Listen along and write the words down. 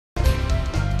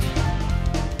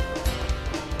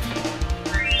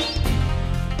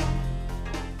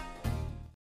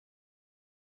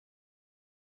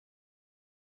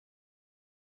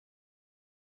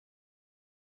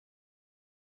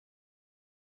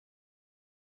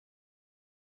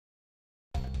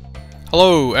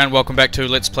Hello and welcome back to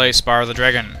Let's Play Spyro the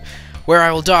Dragon, where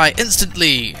I will die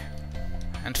instantly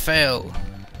and fail.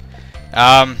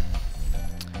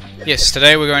 Yes,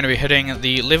 today we're going to be hitting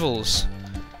the levels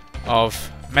of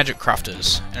Magic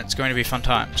Crafters, and it's going to be fun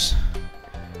times.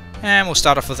 And we'll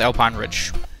start off with Alpine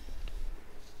Ridge.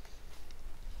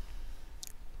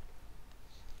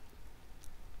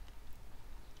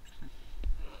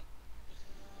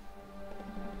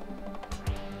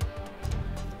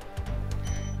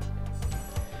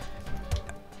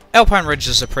 Alpine Ridge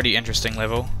is a pretty interesting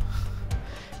level.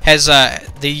 Has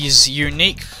these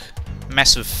unique,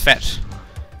 massive, fat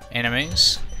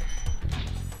enemies.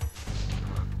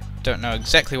 Don't know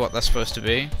exactly what they're supposed to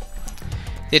be.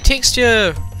 Their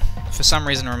texture, for some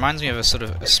reason, reminds me of a sort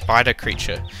of a spider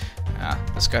creature.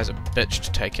 This guy's a bitch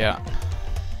to take out.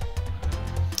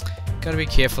 Gotta be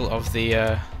careful of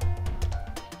the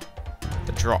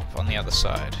drop on the other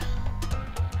side.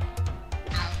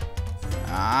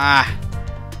 Ah!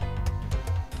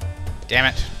 Damn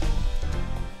it.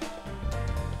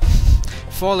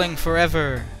 Falling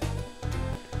forever.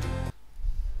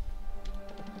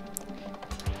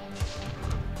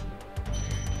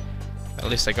 At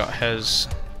least I got his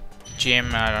gem,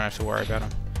 I don't have to worry about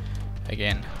him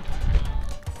again.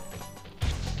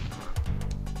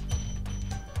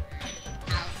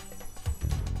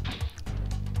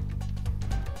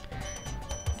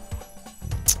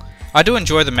 I do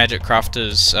enjoy the Magic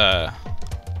Crafters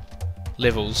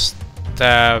levels.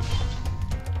 They're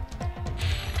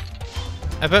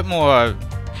a bit more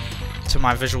to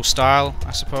my visual style,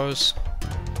 I suppose.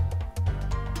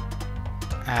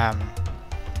 And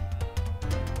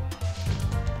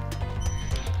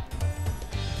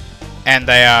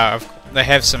they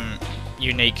have some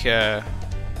unique,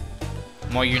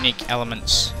 more unique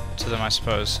elements to them, I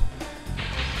suppose.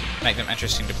 Make them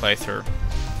interesting to play through.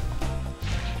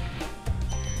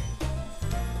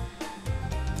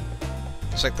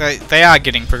 It's like they are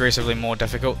getting progressively more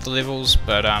difficult, the levels,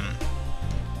 but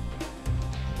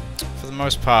for the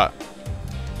most part,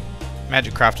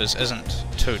 Magic Crafters isn't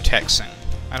too taxing.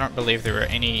 I don't believe there are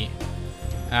any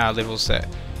levels that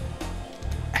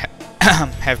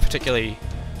have particularly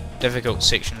difficult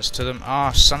sections to them.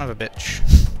 Oh, son of a bitch.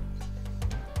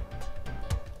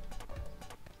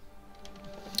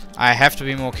 I have to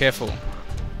be more careful.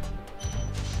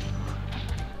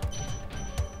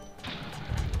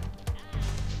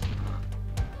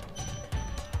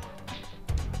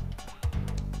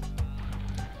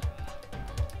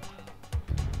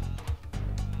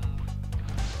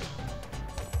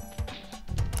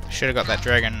 Should have got that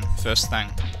dragon first thing.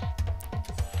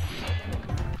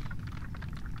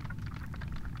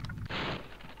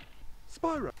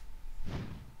 Spyro.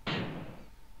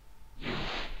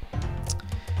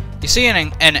 You see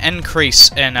an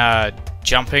increase in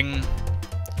jumping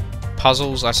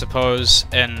puzzles, I suppose,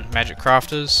 in Magic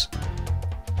Crafters.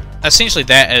 Essentially,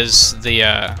 that is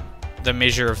the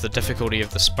measure of the difficulty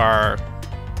of the Spyro,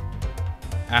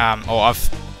 or of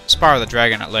Spyro the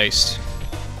Dragon at least.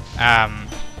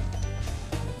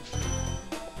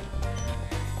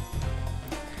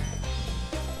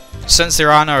 Since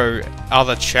there are no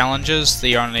other challenges,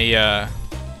 the only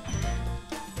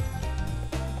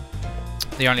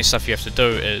stuff you have to do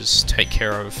is take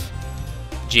care of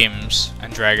gems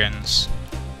and dragons,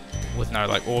 with no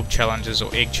like orb challenges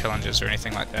or egg challenges or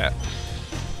anything like that.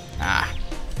 Ah.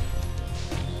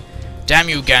 Damn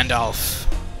you, Gandalf.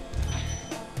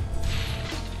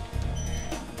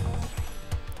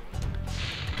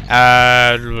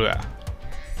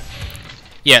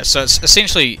 Yeah, so it's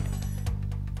essentially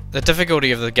the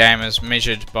difficulty of the game is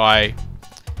measured by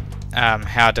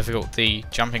how difficult the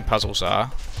jumping puzzles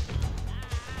are.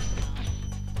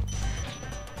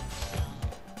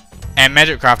 And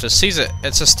Magic Crafters sees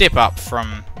it's a step up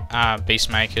from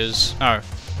Beastmakers. No,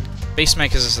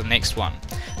 Beastmakers is the next one.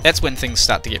 That's when things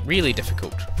start to get really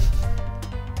difficult.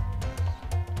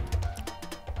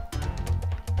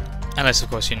 Unless, of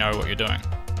course, you know what you're doing.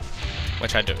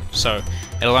 Which I do. So,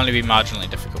 it'll only be marginally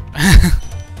difficult.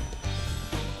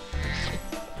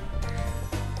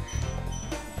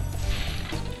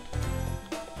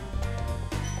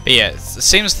 But yeah, it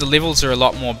seems the levels are a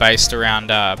lot more based around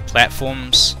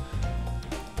platforms.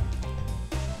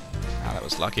 Ah, that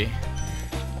was lucky.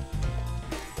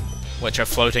 Which are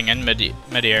floating in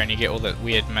mid-air, and you get all that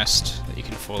weird mist that you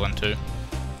can fall into.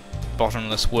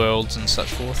 Bottomless worlds and such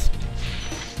forth.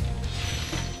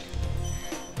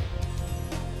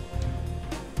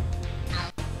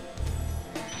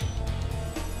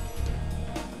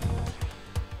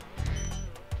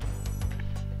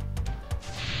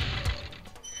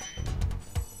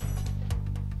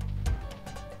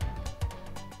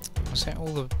 Was that all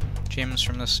the gems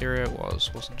from this area? It was,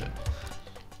 wasn't it?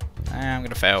 I'm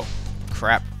gonna fail.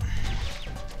 Crap.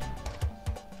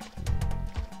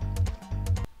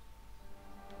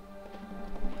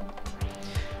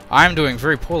 I'm doing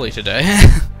very poorly today.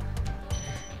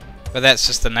 But that's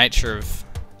just the nature of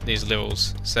these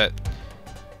levels. Is that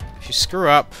if you screw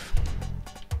up,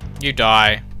 you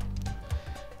die.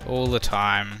 All the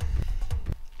time.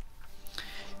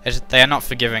 They are not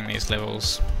forgiving, these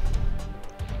levels.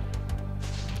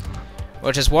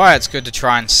 Which is why it's good to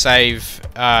try and save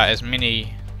as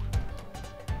many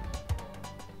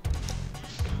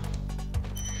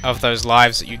of those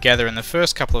lives that you gather in the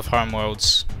first couple of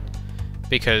homeworlds,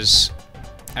 because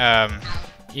you're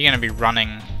going to be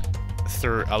running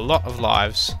through a lot of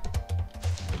lives.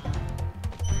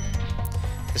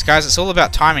 Because guys, it's all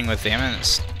about timing with them, and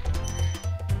it's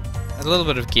a little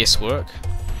bit of guesswork.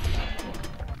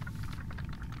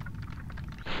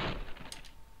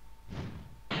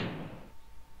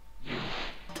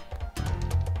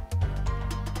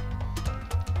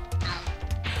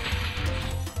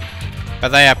 But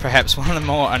they are perhaps one of the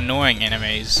more annoying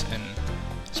enemies in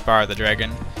Spyro the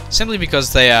Dragon, simply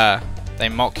because they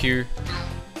mock you,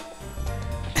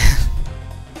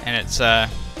 and it's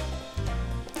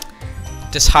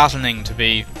disheartening to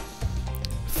be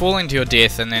falling to your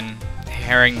death and then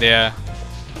hearing their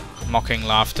mocking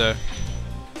laughter.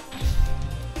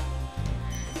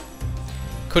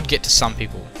 Could get to some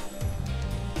people.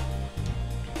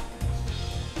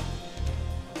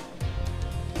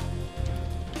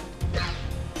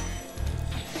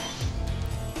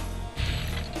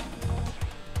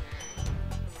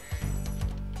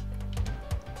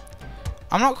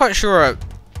 I'm not quite sure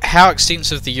how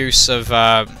extensive the use of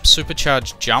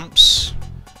supercharged jumps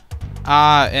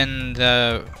are in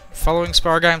the following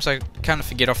Spyro games. I kind of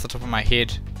forget off the top of my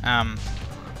head. I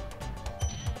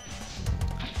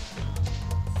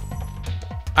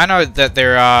know that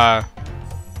there are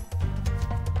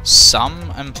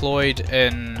some employed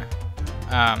in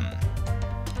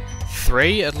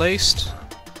 3 at least.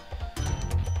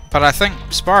 But I think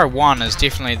Spyro 1 is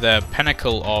definitely the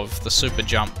pinnacle of the super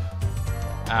jump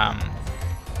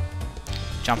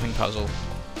jumping puzzle,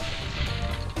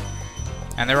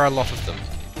 and there are a lot of them.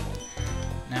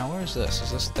 Now, where is this?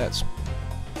 Is this that's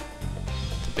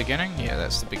the beginning? Yeah,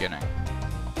 that's the beginning.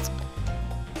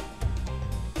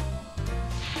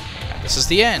 And this is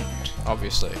the end,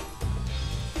 obviously.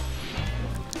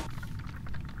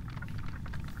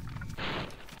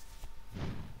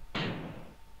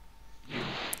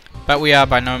 But we are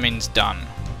by no means done.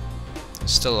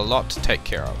 There's still a lot to take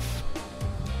care of.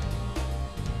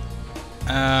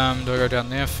 Do I go down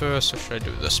there first, or should I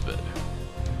do this bit?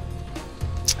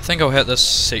 I think I'll hit this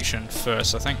section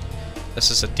first. I think this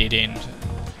is a dead end,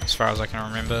 as far as I can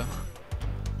remember.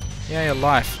 Yeah, your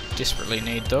life. Desperately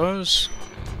need those.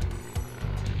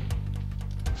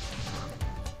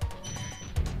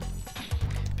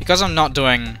 Because I'm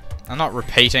not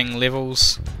repeating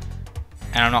levels,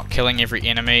 and I'm not killing every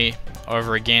enemy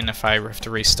over again if I have to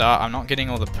restart, I'm not getting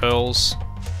all the pearls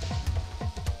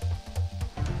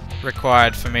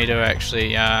required for me to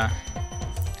actually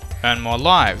earn more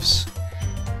lives.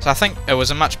 So I think it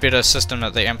was a much better system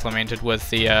that they implemented with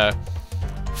the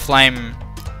Flame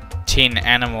 10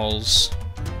 animals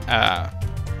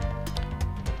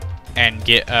and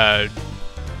get a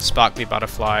Sparkly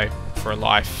Butterfly for a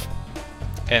life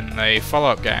in the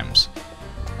follow-up games.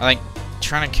 I think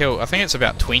trying to kill, I think it's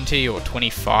about 20 or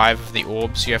 25 of the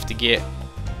orbs you have to get.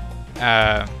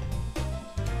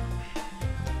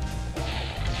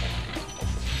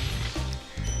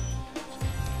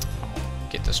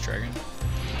 Get this dragon.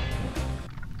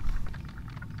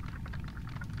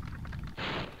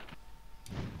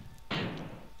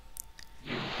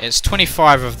 It's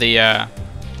 25 of the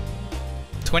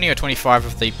 20 or 25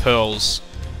 of the pearls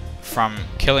from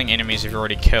killing enemies you've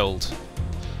already killed.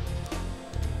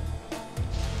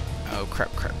 Oh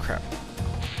crap, crap, crap.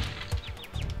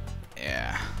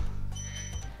 Yeah.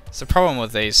 It's the problem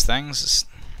with these things. Is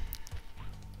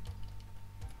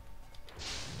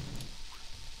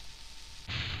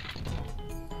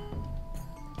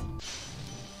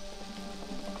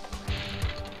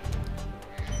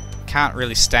can't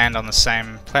really stand on the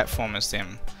same platform as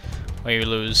them, where you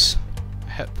lose a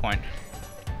hit point.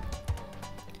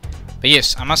 But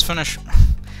yes, I must finish.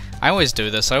 I always do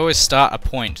this. I always start a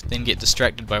point, then get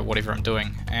distracted by whatever I'm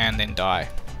doing, and then die.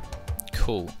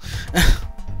 Cool.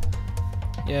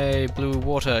 Yay, blue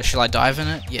water. Shall I dive in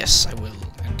it? Yes, I will,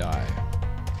 and die.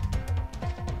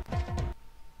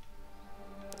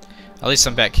 At least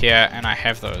I'm back here, and I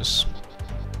have those.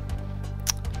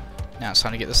 Now it's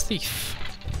time to get this thief.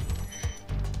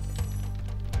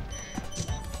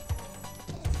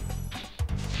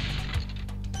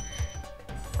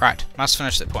 Right, must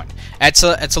finish that point. It's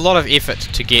a lot of effort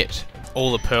to get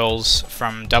all the pearls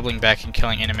from doubling back and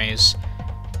killing enemies.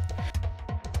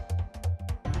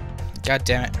 God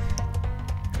damn it.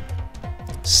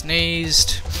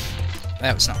 Sneezed.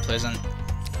 That was not pleasant.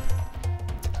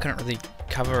 Couldn't really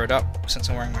cover it up since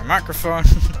I'm wearing my microphone.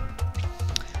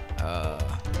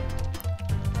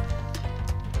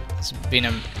 It's been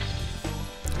a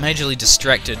majorly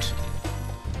distracted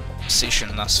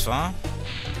session thus far.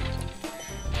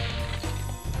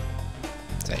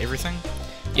 Is that everything?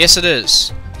 Yes, it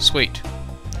is. Sweet.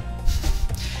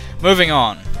 Moving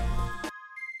on.